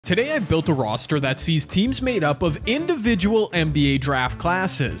Today I've built a roster that sees teams made up of individual NBA draft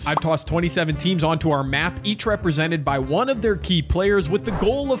classes. I've tossed 27 teams onto our map, each represented by one of their key players, with the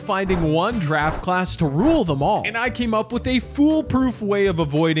goal of finding one draft class to rule them all. And I came up with a foolproof way of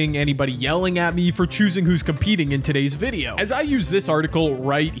avoiding anybody yelling at me for choosing who's competing in today's video. As I use this article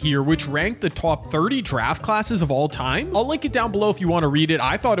right here, which ranked the top 30 draft classes of all time, I'll link it down below if you want to read it.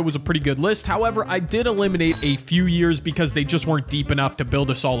 I thought it was a pretty good list. However, I did eliminate a few years because they just weren't deep enough to build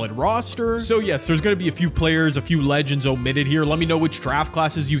a solid roster. So yes, there's going to be a few players, a few legends omitted here. Let me know which draft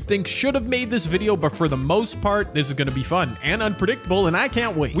classes you think should have made this video, but for the most part, this is going to be fun and unpredictable, and I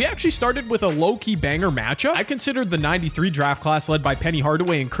can't wait. We actually started with a low-key banger matchup. I considered the 93 draft class led by Penny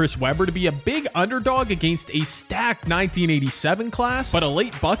Hardaway and Chris Webber to be a big underdog against a stacked 1987 class, but a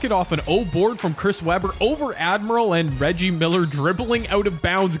late bucket off an O board from Chris Webber over Admiral and Reggie Miller dribbling out of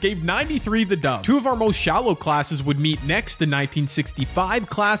bounds gave 93 the dub. Two of our most shallow classes would meet next, the 1965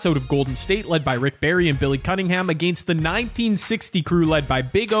 class out of Golden State led by Rick Barry and Billy Cunningham against the 1960 crew led by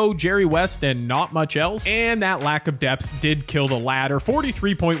Big O, Jerry West, and not much else. And that lack of depth did kill the ladder.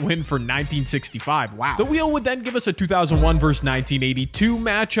 43-point win for 1965. Wow. The wheel would then give us a 2001 versus 1982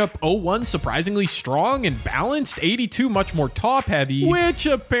 matchup. 01 surprisingly strong and balanced. 82 much more top heavy, which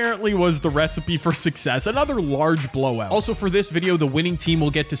apparently was the recipe for success. Another large blowout. Also for this video, the winning team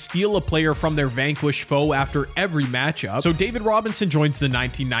will get to steal a player from their vanquished foe after every matchup. So David Robinson joins the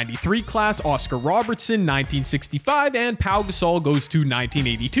 1993 class, Oscar Robertson 1965, and Pau Gasol goes to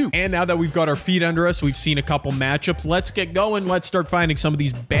 1982. And now that we've got our feet under us, we've seen a couple matchups, let's get going. Let's start finding some of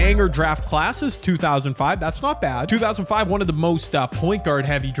these banger draft classes. 2005, that's not bad. 2005, one of the most point guard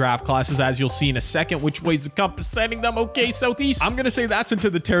heavy draft classes, as you'll see in a second. Which way's the compass sending them? Okay, Southeast. I'm gonna say that's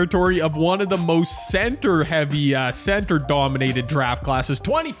into the territory of one of the most center heavy, center dominated draft classes.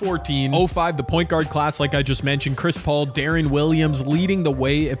 2014, 05, the point guard class, like I just mentioned, Chris Paul, Darren Williams leading the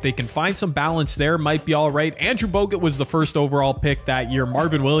way. If they can find some balance there, might be all right. Andrew Bogut was the first overall pick that year.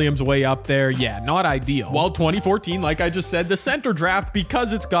 Marvin Williams way up there. Yeah, not ideal. While 2014, like I just said, the center draft,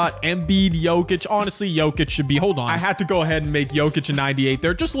 because it's got Embiid, Jokic. Honestly, Jokic should be, hold on, I had to go ahead and make Jokic a 98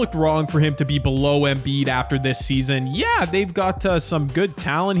 there. Just looked wrong for him to be below Embiid after this season. Yeah, they've got some good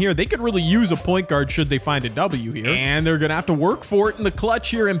talent here. They could really use a point guard should they find a W here. And they're gonna have to work for it in the clutch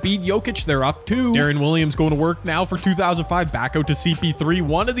here. Embiid, Jokic, they're up too. Darren Williams going to work now for 2005. Back out to CP3.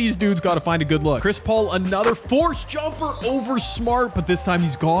 One of these dudes got to find a good look. Chris Paul, another forced jumper over Smart, but this time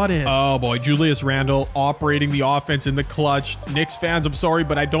he's got it. Oh boy, Julius Randle operating the offense in the clutch. Knicks fans, I'm sorry,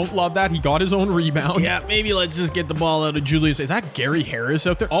 but I don't love that. He got his own rebound. Yeah, maybe let's just get the ball out of Julius. Is that Gary Harris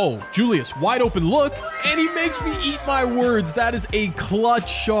out there? Oh, Julius, wide open look, and he makes me eat my words. That is a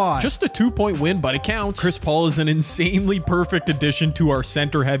clutch shot. Just a 2-point win, but it counts. Chris Paul is an insanely perfect addition to our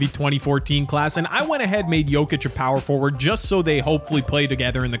center-heavy 2014 class, and I went ahead and made Jokic a power forward just so they hopefully play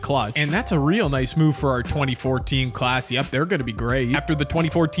together in the clutch. And that's a real nice move for our 2014 class. Yep, they're going to be great. After the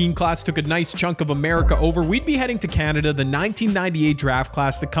 2014 class took a nice chunk of America over, we'd be heading to Canada, the 1998 draft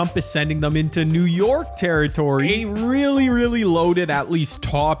class, the compass sending them into New York territory. A really loaded, at least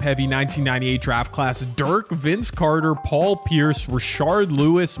top-heavy 1998 draft class. Dirk, Vince Carter, Paul Pierce, Rashard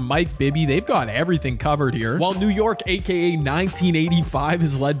Lewis, Mike Bibby. They've got everything covered here. While New York, aka 1985,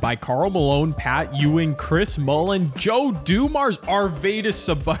 is led by Karl Malone, Pat Ewing, Chris Mullen, Joe Dumars, Arvydas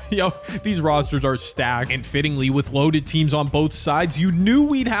Sabathia. These rosters are stacked. And fittingly, with loaded teams on both sides, you knew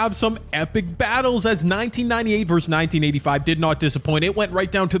we'd have some epic battles, as 1998 versus 1985 did not disappoint. It went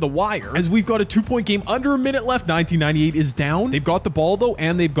right down to the wire. As we've got a 2-point game under a minute left, 1998 is down. They've got the ball though,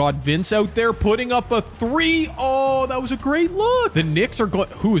 and they've got Vince out there putting up a 3. Oh, that was a great look. The Knicks are going,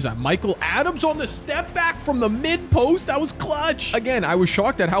 who is that? Michael Adams on the step back from the mid post. That was clutch. Again, I was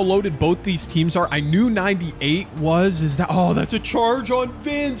shocked at how loaded both these teams are. I knew 98 was, is that, oh, that's a charge on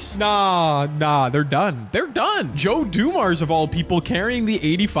Vince. Nah, they're done. They're done. Joe Dumars of all people carrying the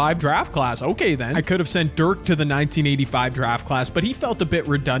 85 draft class. Okay then. I could have sent Dirk to the 1985 draft class, but he felt a bit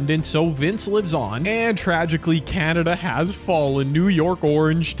redundant, so Vince lives on. And tragically, Canada has fallen. New York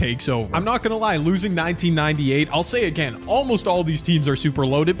Orange takes over. I'm not gonna lie, losing 1998, I'll say again, almost all these teams are super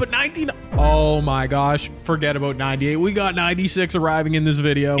loaded, but oh my gosh, forget about 98. We got 96 arriving in this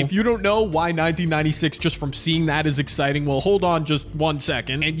video. If you don't know why 1996 just from seeing that is exciting, well, hold on just 1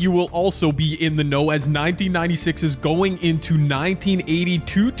 second, and you will also be in the know, as 1996 is going into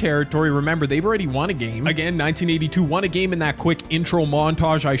 1982 territory. Remember, they've already won a game. Again, 1982 won a game in that quick intro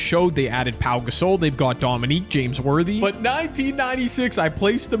montage I showed. They added Pau Gasol. They've got Dominique James Worthy. But 1996, I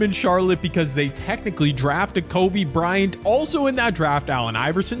placed them in Charlotte because they technically drafted Kobe Bryant. Also in that draft, Allen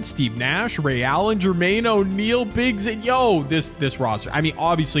Iverson, Steve Nash, Ray Allen, Jermaine O'Neal, Biggs, and yo, this roster. I mean,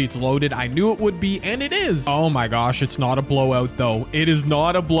 obviously it's loaded. I knew it would be, and it is. Oh my gosh, it's not a blowout though. No, it is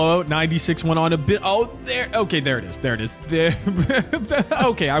not a blowout. 96 went on a bit. Oh, there. Okay, there it is. There it is. There.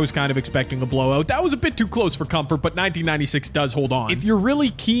 Okay, I was kind of expecting a blowout. That was a bit too close for comfort, but 1996 does hold on. If you're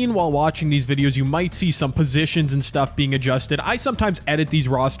really keen while watching these videos, you might see some positions and stuff being adjusted. I sometimes edit these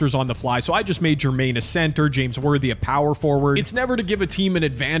rosters on the fly, so I just made Jermaine a center, James Worthy a power forward. It's never to give a team an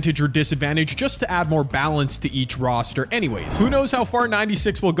advantage or disadvantage, just to add more balance to each roster. Anyways, who knows how far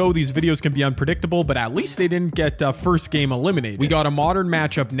 96 will go? These videos can be unpredictable, but at least they didn't get first game eliminated. We got a modern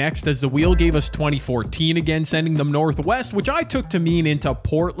matchup next, as the wheel gave us 2014 again, sending them northwest, which I took to mean into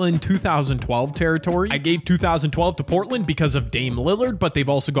Portland 2012 territory. I gave 2012 to Portland because of Dame Lillard, but they've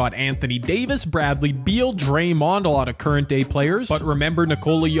also got Anthony Davis, Bradley Beal, Draymond, a lot of current day players. But remember,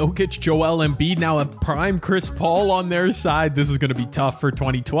 Nikola Jokic, Joel Embiid now have prime Chris Paul on their side. This is going to be tough for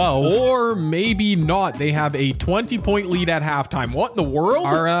 2012. Or maybe not. They have a 20-point lead at halftime. What in the world?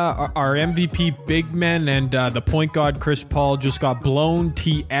 Our MVP big men and the point guard Chris Paul just got blown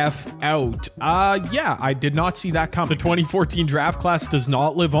TF out. Yeah, I did not see that coming. The 2014 draft class does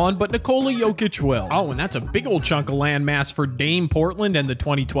not live on, but Nikola Jokic will. Oh, and that's a big old chunk of landmass for Dame, Portland, and the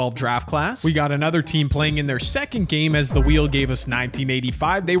 2012 draft class. We got another team playing in their second game, as the wheel gave us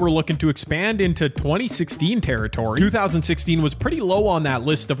 1985. They were looking to expand into 2016 territory. 2016 was pretty low on that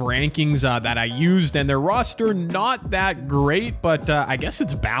list of rankings that I used, and their roster not that great, but I guess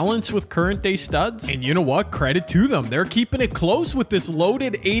it's balanced with current day studs. And you know what? Credit to them. They're keeping it close with this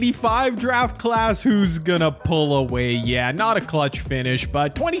loaded 85 draft class. Who's gonna pull away? Yeah, not a clutch finish,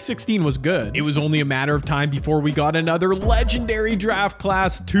 but 2016 was good. It was only a matter of time before we got another legendary draft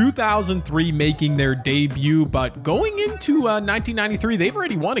class, 2003 making their debut, but going into 1993, they've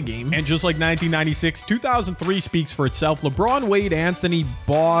already won a game. And just like 1996, 2003 speaks for itself. LeBron, Wade, Anthony,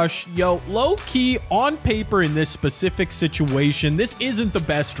 Bosch, yo, low-key, on paper in this specific situation, this isn't the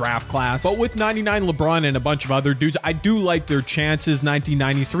best draft class, but with 99 LeBron and a bunch of other dudes, I do like their chances.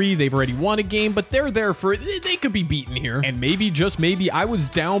 1993, they've already won a game, but they're there for it. They could be beaten here. And maybe, just maybe, I was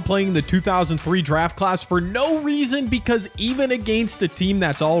downplaying the 2003 draft class for no reason, because even against a team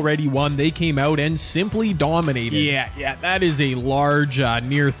that's already won, they came out and simply dominated. Yeah, that is a large,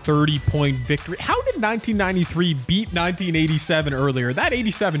 near 30-point victory. How did 1993 beat 1987 earlier? That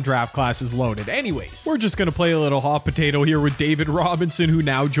 87 draft class is loaded. Anyways, we're just gonna play a little hot potato here with David Robinson, who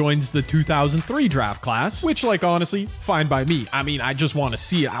now joins the 2003 draft class, which, like, honestly, fine by me. I mean, I just want to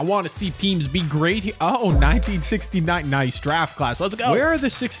see it. I want to see teams be great. Oh, 1969. Nice draft class. Let's go. Where are the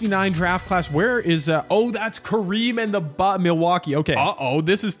 69 draft class? Where is, oh, that's Kareem and the Milwaukee. Okay. Uh-oh,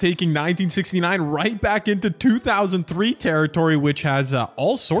 this is taking 1969 right back into 2003 territory, which has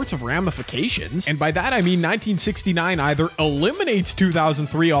all sorts of ramifications. And by that, I mean 1969 either eliminates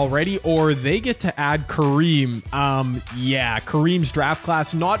 2003 already, or they get to add Kareem. Yeah, Kareem's draft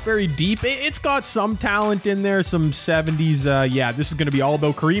class, not very deep. It's got some talent in there, some 70s. Yeah, this is going to be all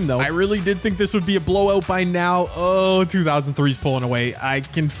about Kareem, though. I really did think this would be a blowout by now. Oh, 2003 is pulling away. I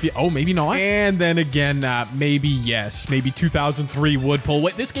can feel, oh, maybe not. And then again, maybe yes, maybe 2003 would pull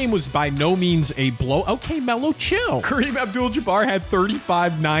away. This game was by no means a blow. Okay, Melo, chill. Kareem Abdul-Jabbar had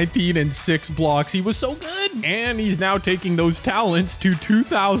 35, 19, and 6 blocks. He was so good. And he's now taking those talents to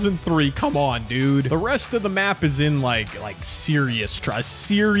 2003. Come on, dude. The rest of the map is in like serious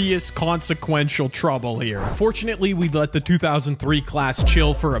consequential trouble here. Fortunately, we let the 2003 class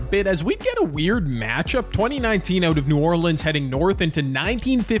chill for a bit, as we'd get a weird matchup. 2019 out of New Orleans heading north into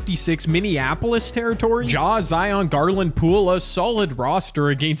 1956 Minneapolis territory. Ja, Zion, Garland, Poole, a solid roster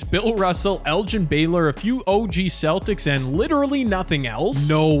against Bill Russell, Elgin Baylor, a few OG Celtics, and literally nothing else.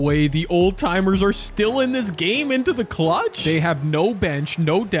 No way, the old timers are still in this game into the clutch. They have no bench,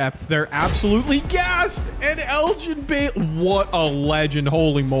 no depth. They're absolutely gassed. And Elgin Baylor, what a legend.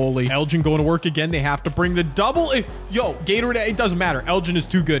 Holy moly. Elgin going to work again. They have to bring the double. Yo, Gatorade, it doesn't matter. Elgin is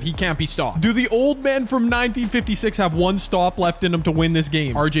too good. He can't be stopped. Do the old men from 1956 have one stop left in them to win this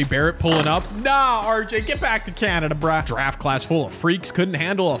game? RJ Barrett pulling up. Nah, RJ, get back to Canada, bruh. Draft class full of freaks. Couldn't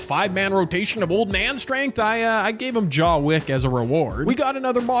handle a 5-man rotation of old man strength. I gave him Jaw Wick as a reward. We got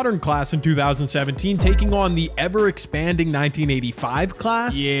another modern class in 2017 taking on the ever-expanding 1985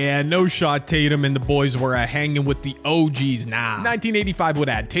 class. Yeah, no shot Tatum and the boys were hanging with the OGs. Nah. 1985 would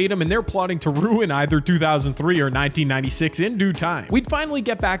add Tatum, and they're plotting to ruin either 2003 or 1996 in due time. We'd finally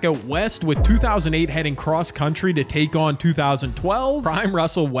get back out west with 2008 heading cross-country to take on 2012. Prime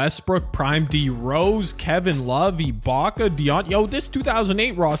Russell Westbrook, Prime D Rose, Kevin Love, Ibaka, Deont. Yo, this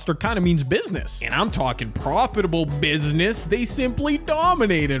 2008 roster kind of means business. And I'm talking profitable business. They simply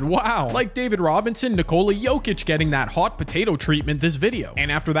dominated. Wow. Like David Robinson, Nikola Jokic getting that hot potato treatment this video.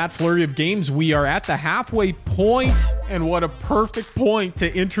 And after that flurry of games, we are at the halfway point. And what a perfect point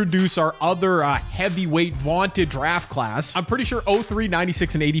to introduce our other heavyweight vaunted draft draft class. I'm pretty sure 03,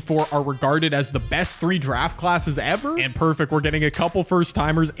 96, and 84 are regarded as the best 3 draft classes ever. And perfect, we're getting a couple first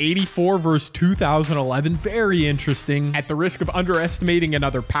timers. 84 versus 2011, very interesting. At the risk of underestimating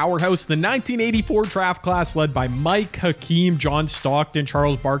another powerhouse, the 1984 draft class led by Mike, Hakeem, John Stockton,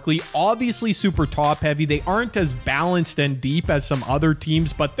 Charles Barkley, obviously super top heavy. They aren't as balanced and deep as some other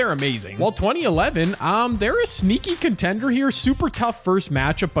teams, but they're amazing. While 2011, they're a sneaky contender here. Super tough first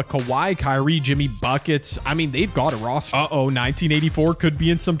matchup, but Kawhi, Kyrie, Jimmy buckets. I mean, they've got a roster. 1984 could be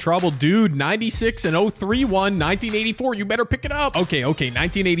in some trouble. Dude, 96 and 03 won. 1984, you better pick it up. Okay,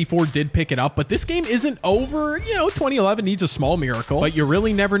 1984 did pick it up, but this game isn't over. You know, 2011 needs a small miracle, but you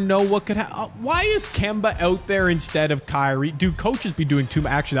really never know what could happen. Why is Kemba out there instead of Kyrie? Dude, coaches be doing too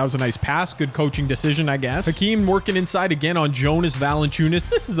much. Actually, that was a nice pass. Good coaching decision, I guess. Hakeem working inside again on Jonas Valanciunas.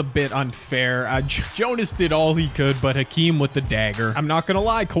 This is a bit unfair. Jonas did all he could, but Hakeem with the dagger. I'm not gonna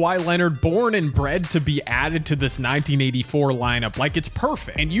lie, Kawhi Leonard, born and bred to be added to this 1984 lineup. Like, it's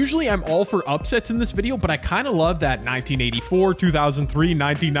perfect. And usually I'm all for upsets in this video, but I kind of love that 1984, 2003,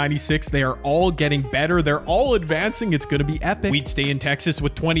 1996, they are all getting better. They're all advancing. It's gonna be epic. We'd stay in Texas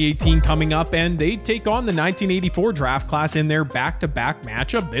with 2018 coming up, and they take on the 1984 draft class in their back-to-back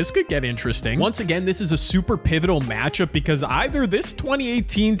matchup. This could get interesting. Once again, this is a super pivotal matchup because either this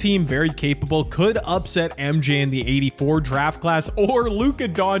 2018 team, very capable, could upset MJ in the 84 draft class, or Luka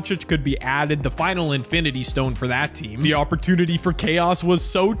Doncic could be added, the final infinity stone for that team. The opportunity for chaos was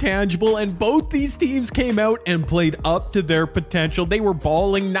so tangible, and both these teams came out and played up to their potential. They were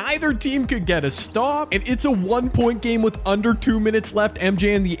balling. Neither team could get a stop, and it's a 1-point game with under 2 minutes left.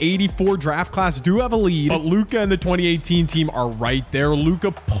 MJ and the 84 draft class do have a lead, but Luka and the 2018 team are right there.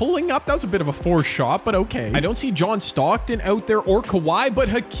 Luka pulling up. That was a bit of a forced shot, but okay. I don't see John Stockton out there or Kawhi, but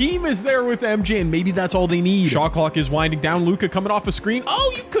Hakeem is there with MJ, and maybe that's all they need. Shot clock is winding down. Luka coming off a screen.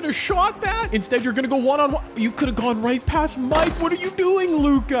 Oh, you could have shot that. Instead, you're going to go one-on-one. You could have gone right past Mike. What are you doing,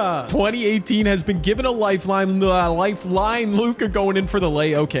 Luka? 2018 has been given a lifeline. Luka going in for the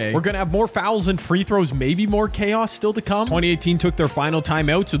lay. Okay. We're going to have more fouls and free throws. Maybe more chaos still to come. 2018 took their final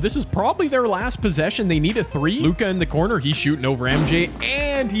timeout, so this is probably their last possession. They need a 3. Luka in the corner. He's shooting over MJ,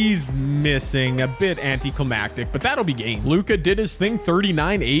 and he's missing. A bit anticlimactic, but that'll be game. Luka did his thing.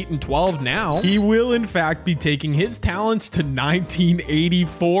 39, 8, and 12 now. He will, in fact, be taking his talents to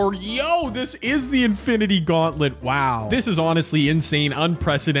 1984. Yo, this is the Infinity Gauntlet. Wow. This is honestly insane,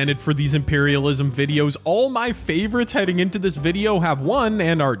 unprecedented for these Imperialism videos. All my favorites heading into this video have won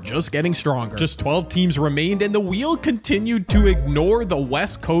and are just getting stronger. Just 12 teams remained, and the wheel continued to ignore the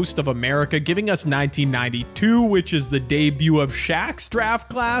West Coast of America, giving us 1992, which is the debut of Shaq's draft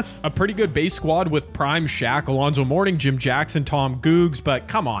class. A pretty good base squad with prime Shaq, Alonzo Mourning, Jim Jackson, Tom Googs, but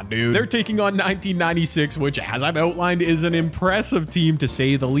come on, dude. They're taking on 1996, which, as I've outlined, is an impressive team to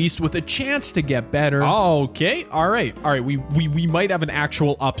say the least, with a chance to get better. Okay, all right. We might have an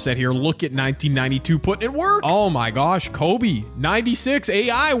actual upset here. Look at 1992 putting in work. Oh my gosh, Kobe, 96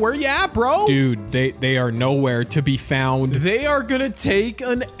 AI, where you at, bro? Dude, they are nowhere to be found. They are gonna take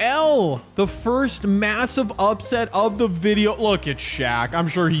an L. The first massive upset of the video. Look at Shaq. I'm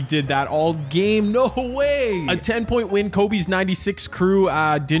sure he did that all game. No way. A 10-point win. Kobe's 96 crew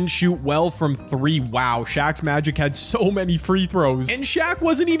didn't shoot well from 3. Wow, Shaq's Magic had so many free throws, and Shaq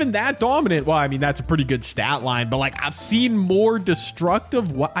wasn't even that dominant. Well, I mean, that's a pretty good stat line, but like, I've seen more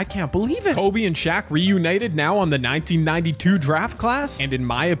destructive. What? I can't believe it. Kobe and Shaq reunited now on the 1992 draft class, and in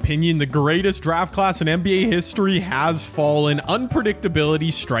my opinion, the greatest draft class in NBA history has fallen.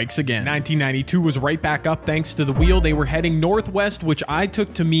 Unpredictability strikes again. 1992 was right back up thanks to the wheel. They were heading northwest, which I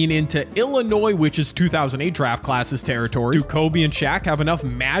took to mean into Illinois, which is 2008 draft class's territory. Do Kobe and Shaq have enough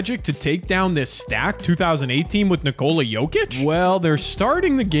magic to take down this stacked 2008 team with Nikola Jokic? Well, they're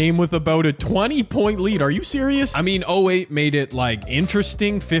starting the game with about a 20-point lead. Are you serious? I mean, 08 made it like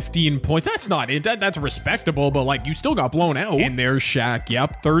interesting. 15 points. That's not it. That's respectable, but like, you still got blown out. And there's Shaq.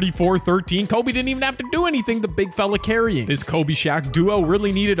 Yep, 34-13. Kobe didn't even have to do anything. The big fella carrying. This Kobe-Shaq duo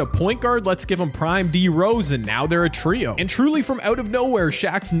really needed a point guard. Let's give him prime D Rose, and now they're a trio. And truly from out of nowhere,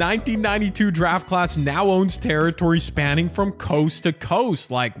 Shaq's 1992 draft class now owns territory spanning from coast to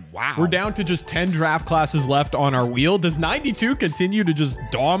coast. Like, wow. We're down to just 10 draft classes left on our wheel. Does 92 continue to just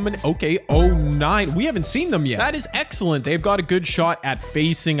dominate? Okay, 09. We haven't seen them yet. That is excellent. They've got a good shot at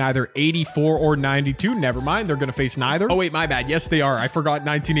facing either 84 or 92. Never mind. They're going to face neither. Oh, wait, my bad. Yes, they are. I forgot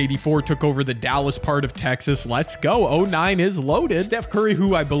 1984 took over the Dallas part of Texas. Let's go. 09 is loaded. Steph Curry,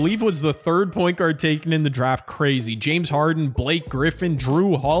 who I believe was the 3rd point guard taken in the draft. Crazy. James Harden, Blake Griffin,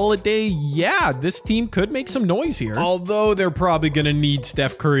 Drew Holiday. Yeah, this team could make some noise here. Although they're probably going to need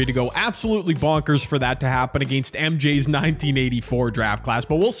Steph Curry to go absolutely bonkers for that to happen against MJ's 1984 draft class.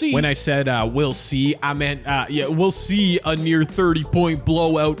 But we'll see. When I said we'll see, Yeah, man. Yeah, we'll see a near 30-point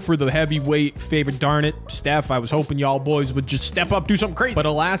blowout for the heavyweight favorite. Darn it, Steph. I was hoping y'all boys would just step up, do something crazy. But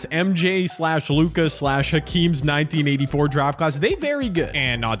alas, MJ/Luka/Hakeem's 1984 draft class, they very good.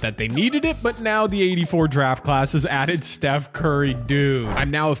 And not that they needed it, but now the 84 draft class has added Steph Curry, dude.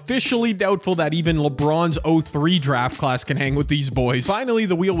 I'm now officially doubtful that even LeBron's 03 draft class can hang with these boys. Finally,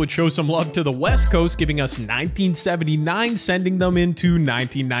 the wheel would show some love to the West Coast, giving us 1979, sending them into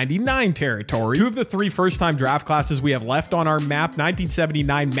 1999 territory. Two of the three first-time draft classes we have left on our map,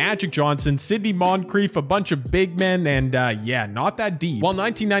 1979 Magic Johnson, Sidney Moncrief, a bunch of big men, and yeah, not that deep. While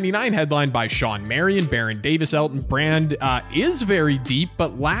 1999, headlined by Sean Marion, Baron Davis, Elton Brand, is very deep,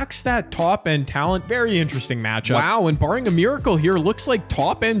 but lacks that top-end talent. Very interesting matchup. Wow, and barring a miracle here, looks like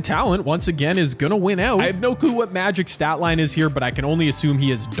top-end talent once again is gonna win out. I have no clue what Magic's stat line is here, but I can only assume he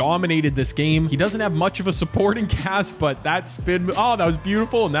has dominated this game. He doesn't have much of a supporting cast, but that's been, oh, that was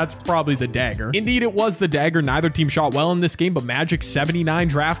beautiful, and that's probably the dagger. Indeed, it was the dagger. Neither team shot well in this game, but Magic's 79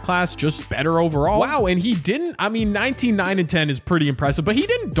 draft class, just better overall. Wow, and he didn't, I mean, 19, 9, and 10 is pretty impressive, but he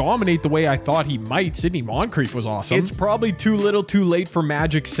didn't dominate the way I thought he might. Sidney Moncrief was awesome. It's probably too little too late for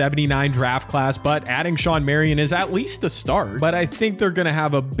Magic's 79 draft class, but adding Sean Marion is at least a start. But I think they're gonna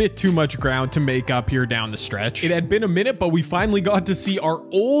have a bit too much ground to make up here down the stretch. It had been a minute, but we finally got to see our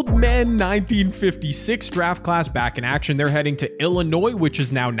old men 1956 draft class back in action. They're heading to Illinois, which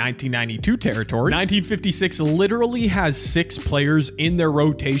is now 1992 territory. 1956 literally has 6 players in their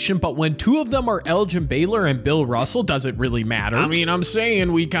rotation, but when 2 of them are Elgin Baylor and Bill Russell, does it really matter? I mean, I'm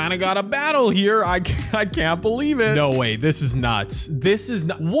saying we kind of got a battle here. I can't believe it. No way. This is nuts. This is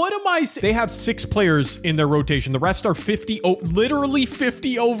not. What am I saying? They have 6 players in their rotation. The rest are 50, literally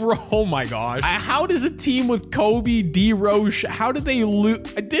 50 overall. Oh my gosh. How does a team with Kobe, D. Roche, how did they lose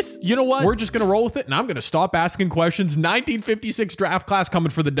this? You know what? We're just going to roll with it, and I'm going to stop asking questions. 1956 draft class coming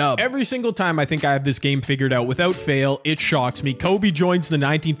for the dub. Every single time I think I have this game figured out without fail, it shocks me. Kobe joins the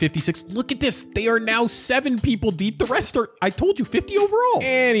 1956. Look at this. They are now 7 people deep. The rest are, I told you, 50 overall.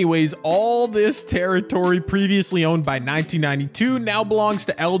 Anyways, all this territory previously owned by 1992 now belongs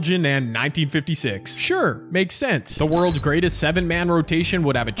to Elgin and 1956. Sure, makes sense. The world's greatest 7-man rotation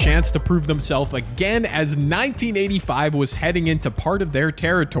would have a chance to prove themselves again as 1985 was heading into part of their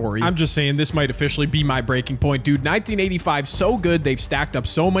territory. I'm just saying this might officially be my breaking point, dude. 1985 so good. They've stacked up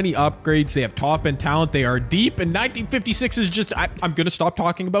so many upgrades. They have top-end talent. They are deep, and 1956 is just, I'm gonna stop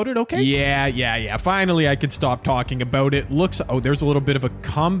talking about it, okay? Yeah. Finally, I can stop talking about it. Looks, oh, there's a little bit of a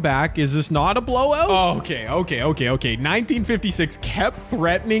comeback. Is this not a blowout? Oh, okay. 1956 kept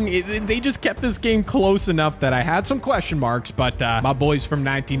threatening. They just kept this game close enough that I had some question marks, but my boys from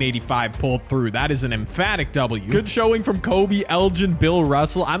 1985 pulled through. That is an emphatic W. Good showing from Kobe, Elgin, Bill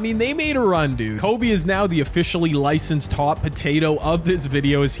Russell. I mean, they made a run, dude. Kobe is now the officially licensed hot potato of this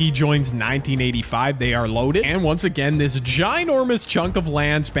video as he joins 1985. They are loaded. And once again, this ginormous chunk of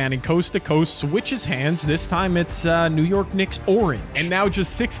land spanning coast to coast switches hands. This time it's New York Knicks orange. And now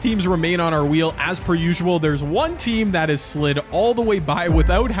just 6 teams remain on our wheel. As per usual, there's one team that has slid all the way by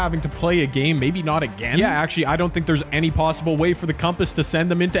without having to play a game. Maybe not again. Yeah, actually, I don't think there's any possible way for the compass to send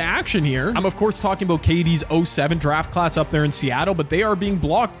them into action here. I'm of course talking about KD's 07 draft class up there in Seattle, but they are being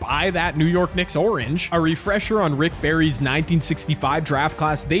blocked by that New York Knicks orange. A refresher on Rick Barry's 1965 draft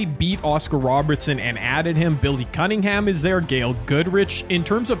class. They beat Oscar Robertson and added him. Billy Cunningham is there. Gail Goodrich. In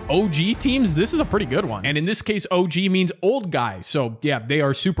terms of OG teams, this is a pretty good one. And in this case, OG means old guy. So yeah, they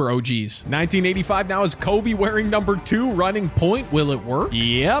are super OGs. 1985 now is Kobe wearing number 2 running point. Will it work?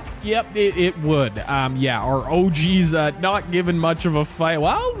 Yep, it would. Yeah, our OGs not giving much of a fight.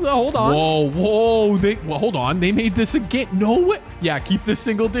 Well, hold on. Whoa, hold on. They made this again. No way. Yeah, keep the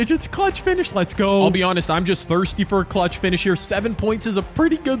single digits. Clutch finish. Let's go. I'll be honest, I'm just thirsty for a clutch finish here. 7 points is a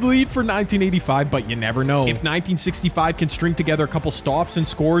pretty good lead for 1985, but you never know. If 1965 can string together a couple stops and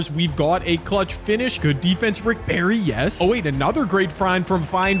scores, we've got a clutch finish. Good defense, Rick Barry, yes. Oh wait, another great find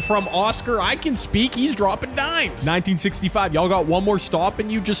from Oscar. I can speak. He's dropping dimes. 1965, y'all got one more stop in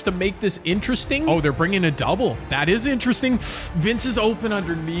you just to make this interesting. Oh, they're bringing a double. That is interesting. Vince is open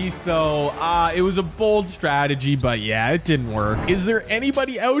underneath though. It was a bold strategy, but yeah, it didn't work. Is there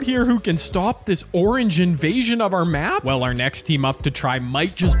anybody out here who can stop this orange invasion of our map? Well, our next team up to try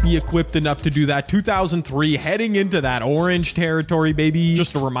might just be equipped enough to do that. 2003 heading into that orange territory, baby.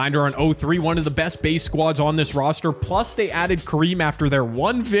 Just a reminder on 03, one of the best base squads on this roster. Plus they added Kareem after their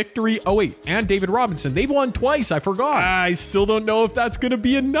 1 victory. Oh wait, and David Robinson. They've won twice. I forgot. I still don't know if that's going to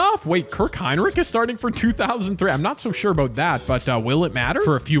be enough. Wait, Kirk Heinrich is starting for 2003. I'm not so sure about that, but will it matter?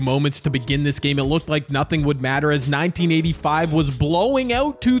 For a few moments to begin this game, it looked like nothing would matter as 1985 was blowing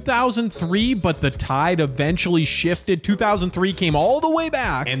out 2003, but the tide eventually shifted. 2003 came all the way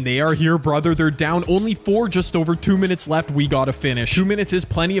back, and they are here brother. They're down only 4, just over 2 minutes left. We gotta finish. 2 minutes is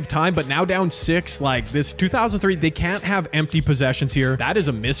plenty of time, but now down 6. Like, this 2003, they can't have empty possessions here. That is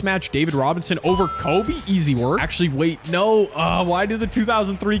a mismatch. David Robinson over Kobe. Easy work. Actually, wait, no. Why did the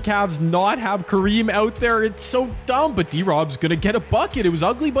 2003 Cavs not have Kareem out there? It's so dumb, but D-Rob's gonna get a bucket. It was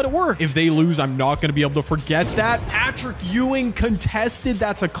ugly, but it worked. If they lose, I'm not gonna be able to forget that. Patrick Ewing contested.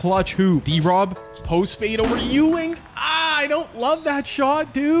 That's a clutch hoop. D-Rob, post fade over Ewing. I don't love that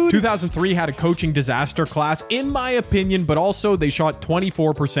shot, dude. 2003 had a coaching disaster class, in my opinion, but also they shot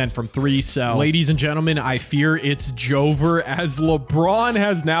 24% from 3. So, ladies and gentlemen, I fear it's Jover, as LeBron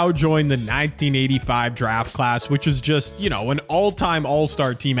has now joined the 1985 draft class, which is just, you know, an all-time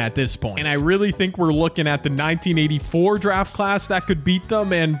all-star team at this point. And I really think we're looking at the 1984 draft class that could beat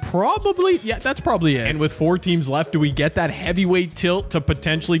them, and probably, yeah, that's probably it. And with 4 teams left, do we get that heavyweight tilt to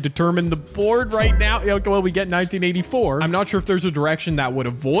potentially determine the board right now? Okay, well, we get 1984. I'm not sure if there's a direction that would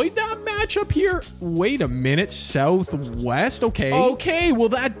avoid that matchup here. Wait a minute. Southwest? Okay, well,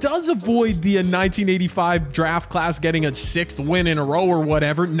 that does avoid the 1985 draft class getting a 6th win in a row or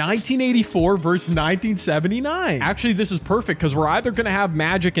whatever. 1984 versus 1979. Actually, this is perfect because we're either going to have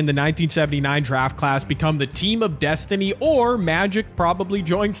Magic in the 1979 draft class become the team of destiny, or Magic probably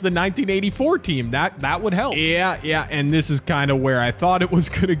joins the 1984 team. That would help. Yeah, and this is kind of where I thought it was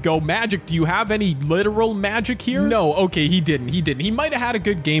going to go. Magic, do you have any literal magic here? No. Okay, he didn't. He might have had a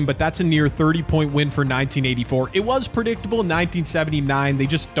good game, but that's a near 30-point win for 1984. It was predictable in 1979. They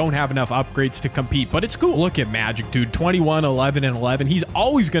just don't have enough upgrades to compete, but it's cool. Look at Magic, dude. 21, 11, and 11. He's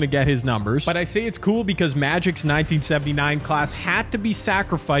always going to get his numbers. But I say it's cool because Magic's 1979 class had to be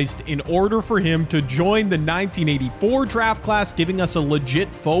sacrificed in order for him to join the 1984 draft class, giving us a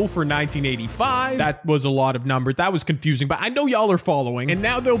legit foe for 1985. That was a lot of numbers. That was confusing, but I know y'all are following. And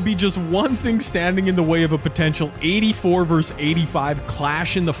now there'll be just one thing standing in the way of a potential 84 versus 85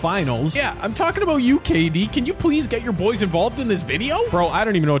 clash in the finals. Yeah, I'm talking about you, KD. Can you please get your boys involved in this video? Bro, I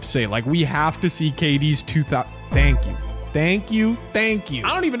don't even know what to say. Like, we have to see KD's 2000. Thank you. Thank you. Thank you.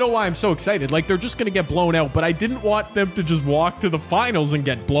 I don't even know why I'm so excited. Like, they're just going to get blown out, but I didn't want them to just walk to the finals and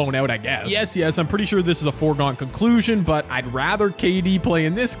get blown out, I guess. Yes, I'm pretty sure this is a foregone conclusion, but I'd rather KD play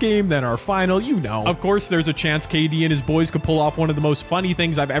in this game than our final, you know. Of course, there's a chance KD and his boys could pull off one of the most funny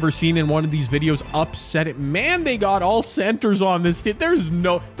things I've ever seen in one of these videos. Upset it. Man, they got all centers on this. There's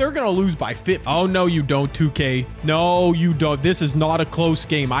no... They're going to lose by 50. Oh, no, you don't, 2K. No, you don't. This is not a close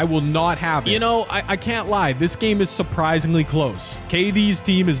game. I will not have it. You know, I can't lie. This game is surprisingly close. KD's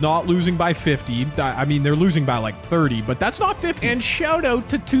team is not losing by 50. I mean, they're losing by like 30, but that's not 50. And shout out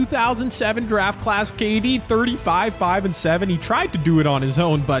to 2007 draft class KD, 35, 5, and 7. He tried to do it on his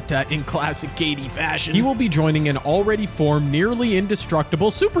own, but in classic KD fashion, he will be joining an already formed, nearly indestructible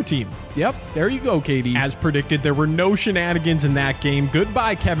super team. Yep, there you go, KD. As predicted, there were no shenanigans in that game.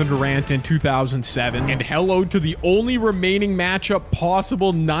 Goodbye, Kevin Durant in 2007. And hello to the only remaining matchup possible,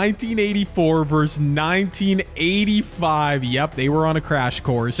 1984 versus 1985. Yep, they were on a crash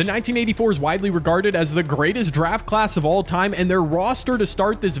course. The 1984 is widely regarded as the greatest draft class of all time, and their roster to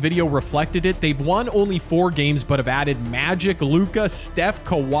start this video reflected it. They've won only 4 games, but have added Magic, Luka, Steph,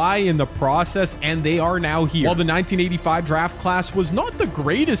 Kawhi in the process, and they are now here. While the 1985 draft class was not the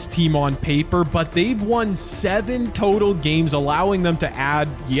greatest team on paper, but they've won 7 total games, allowing them to add,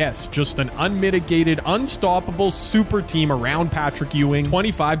 yes, just an unmitigated, unstoppable super team around Patrick Ewing.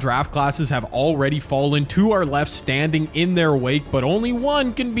 25 draft classes have already fallen to our left, standing in their wake, but only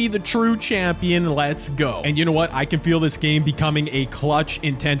one can be the true champion. Let's go. And you know what? I can feel this game becoming a clutch,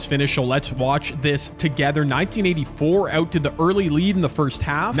 intense finish, so let's watch this together. 1984 out to the early lead in the first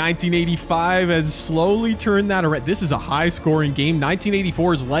half. 1985 has slowly turned that around. This is a high-scoring game.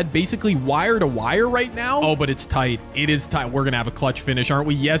 1984 is led basically wire to wire right now. Oh, but it's tight. It is tight. We're gonna have a clutch finish, aren't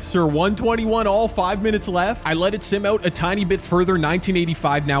we? Yes, sir. 121, all 5 minutes left. I let it sim out a tiny bit further.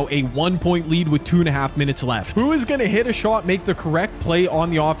 1985 now a 1-point lead with 2.5 minutes left. Who is gonna hit a shot, make the correct play on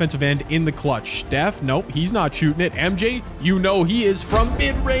the offensive end in the clutch? Steph? Nope, he's not shooting it. MJ? You know he is from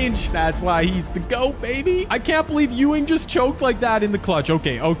mid-range. That's why he's the GOAT, baby. I can't believe Ewing just choked like that in the clutch.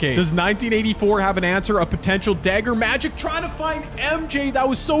 Okay. Does 1984 have an answer? A potential dagger? Magic trying to find MJ. That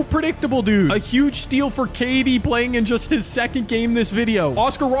was so predictable, dude. A huge steal for KD playing in just his 2nd game this video.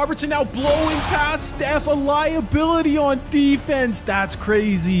 Oscar Robertson now blowing past Steph. A liability on defense. That's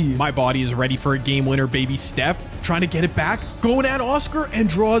crazy. My body is ready for a game winner, baby. Steph trying to get it back, going at Oscar, and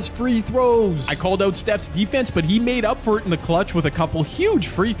draws free throws. I called out Steph's defense, but he made up for it in the clutch with a couple huge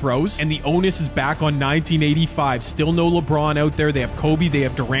free throws, and the onus is back on 1985. Still no LeBron out there. They have Kobe, they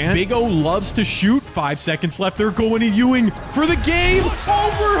have Durant. Big O loves to shoot. 5 seconds left. They're going to Ewing for the game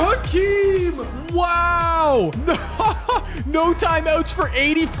over Hakeem. Wow. No timeouts for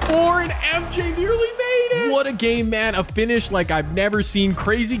 84, and MJ nearly made it. What a game, man. A finish like I've never seen.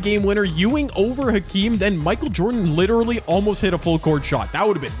 Crazy game winner. Ewing over Hakeem. Then Michael Jordan literally almost hit a full court shot. That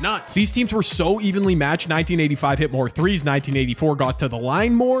would have been nuts. These teams were so evenly matched. 1985 hit more threes. 1984 got to the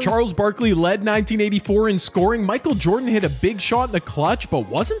line more. Charles Barkley led 1984 in scoring. Michael Jordan hit a big shot in the clutch, but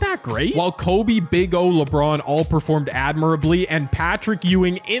wasn't that great? While Kobe, Big O, LeBron all performed admirably, and Patrick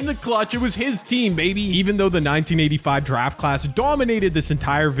Ewing in the clutch, it was his team, baby. Even though the 1985 draft class dominated this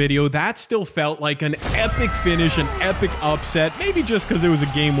entire video, that still felt like an epic finish, an epic upset. Maybe just because it was a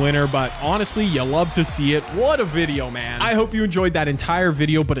game winner, but honestly, you love to see it. What a video, man. I hope you enjoyed that entire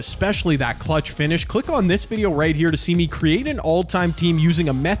video, but especially that clutch finish. Click on this video right here to see me create an all-time team using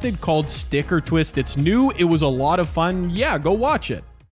a method called sticker twist. It's new. It was a lot of fun. Yeah, go watch it.